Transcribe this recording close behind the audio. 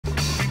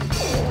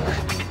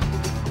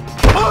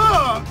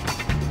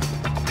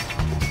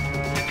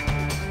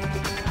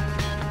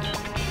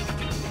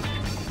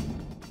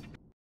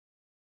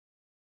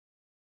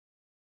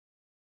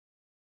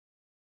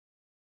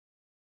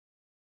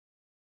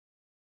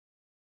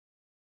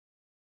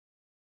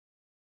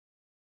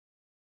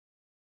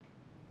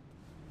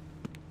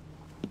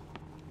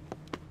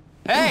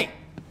Hey!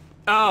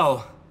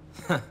 Oh,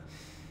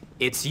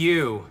 it's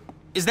you.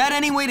 Is that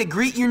any way to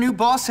greet your new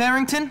boss,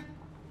 Harrington?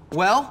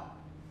 Well,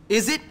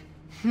 is it?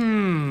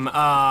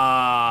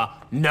 No.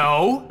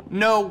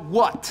 No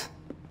what?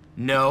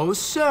 No,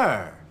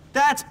 sir.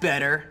 That's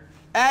better.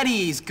 At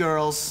ease,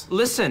 girls.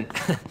 Listen,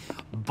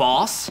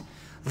 boss,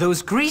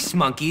 those grease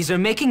monkeys are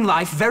making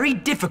life very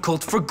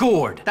difficult for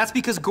Gord. That's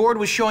because Gord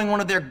was showing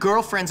one of their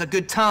girlfriends a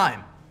good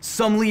time.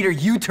 Some leader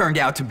you turned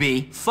out to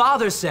be.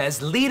 Father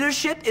says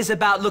leadership is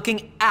about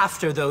looking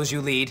after those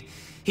you lead.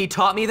 He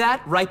taught me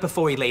that right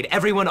before he laid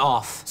everyone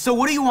off. So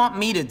what do you want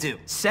me to do?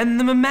 Send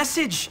them a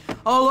message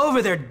all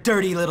over their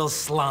dirty little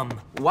slum.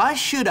 Why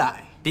should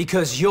I?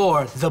 Because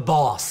you're the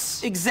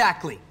boss.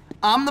 Exactly.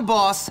 I'm the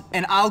boss,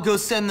 and I'll go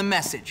send the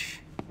message.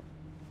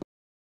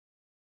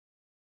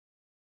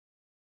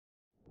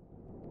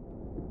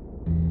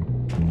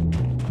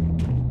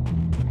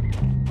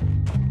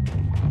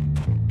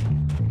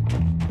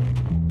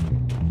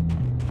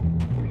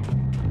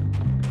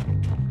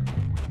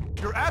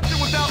 You're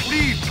absent without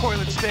leave,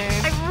 toilet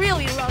stand. I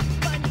really love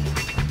Bunny.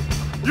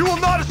 You will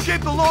not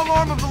escape the long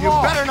arm of the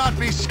law. You better not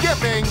be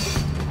skipping.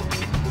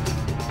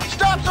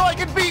 Stop so I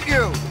can beat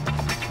you.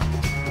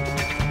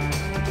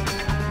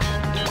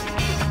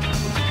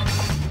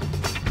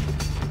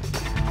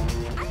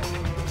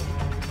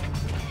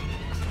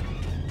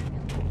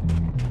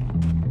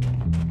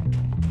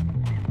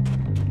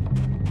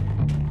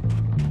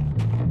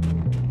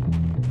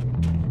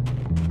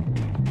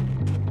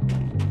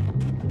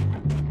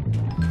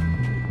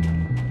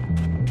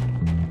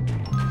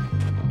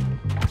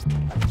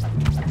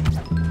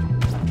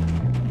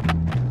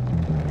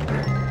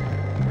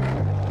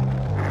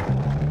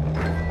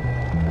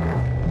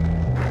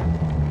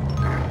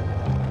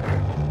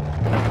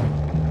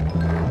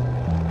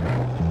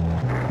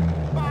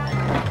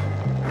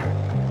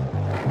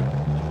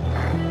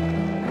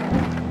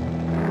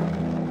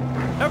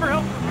 Ever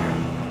help?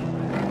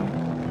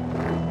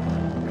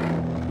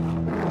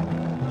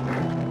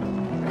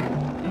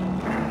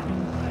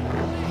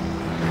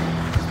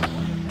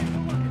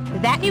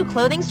 That new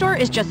clothing store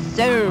is just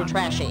so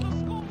trashy.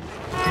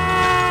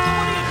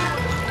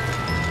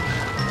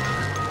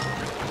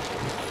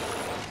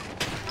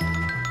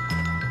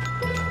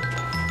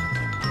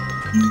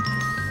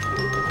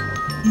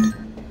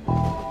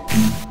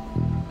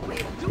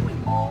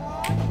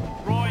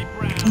 Roy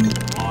Brown.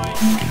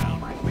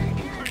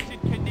 Cursed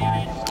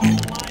Canadian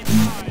stole my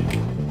prize.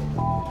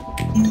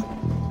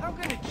 How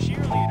can a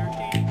cheerleader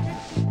gain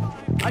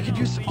 55 I could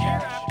use some a year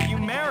cash. after you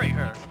marry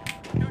her?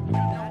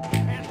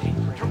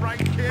 You're right,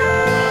 kid.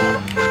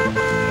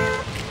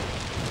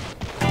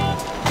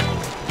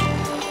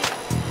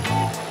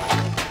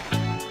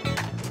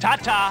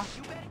 Ta-ta.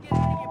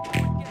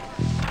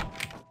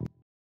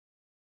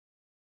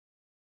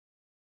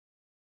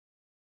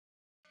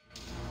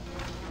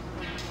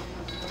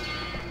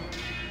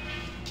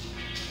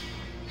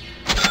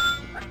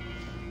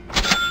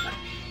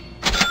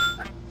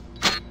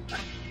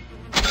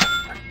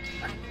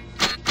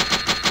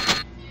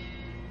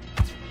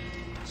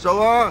 So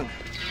long.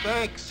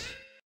 Thanks.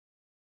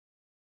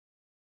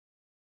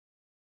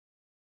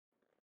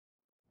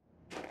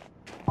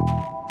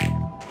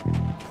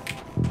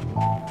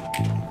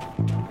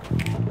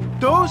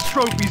 Those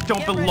trophies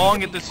don't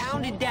belong at the...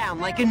 Pounded down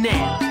like a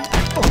nail.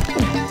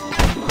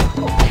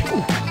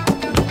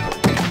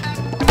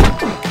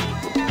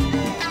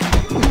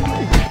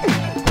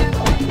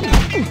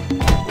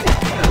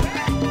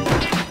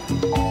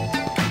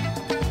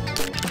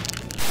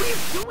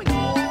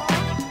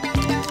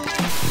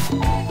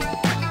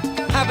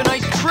 Have a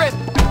nice trip.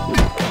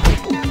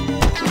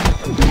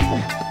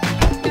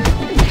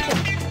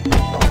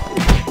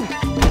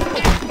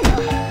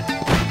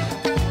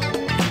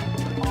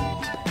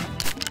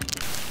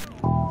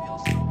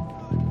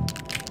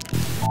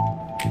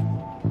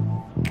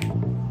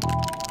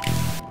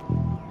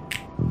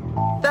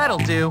 That'll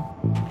do.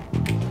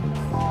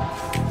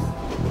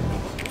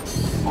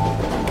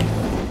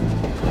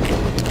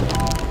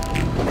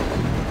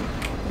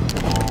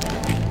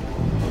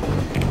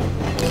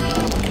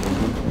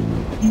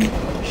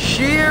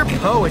 Sheer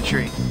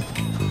poetry.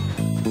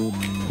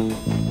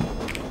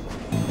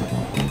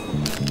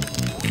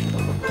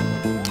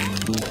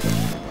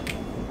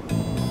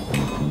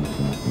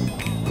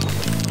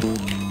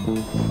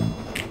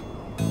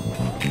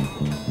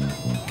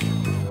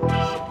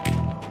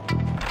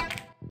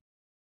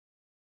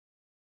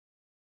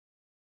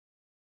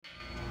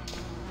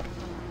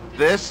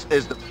 This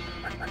is the...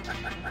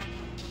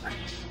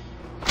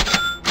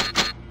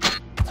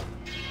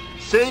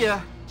 See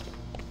ya.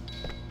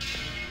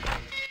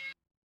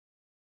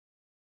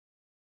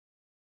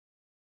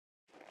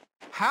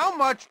 How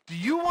much do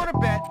you want to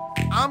bet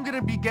I'm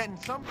gonna be getting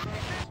some...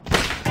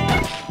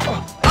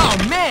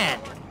 Oh, man!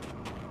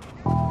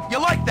 You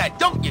like that,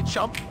 don't you,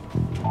 chump?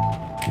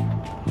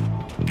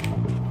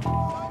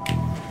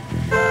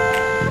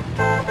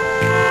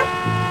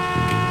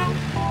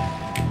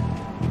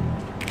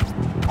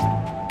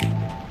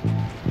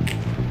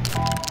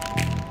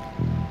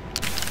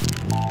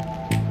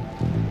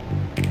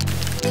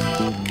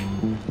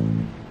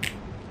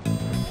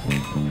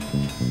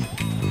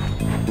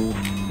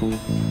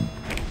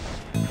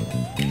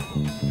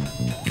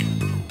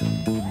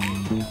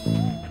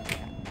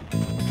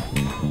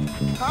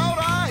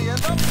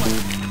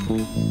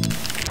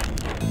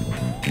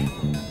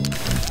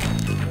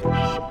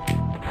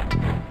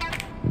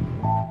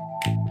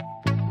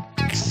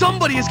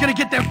 somebody is gonna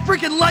get their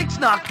freaking lights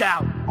knocked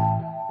out!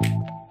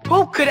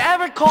 Who could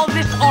ever call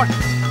this art?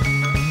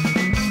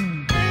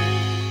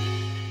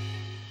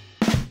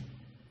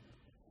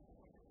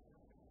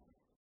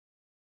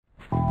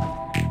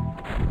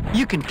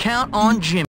 You can count on Jimmy.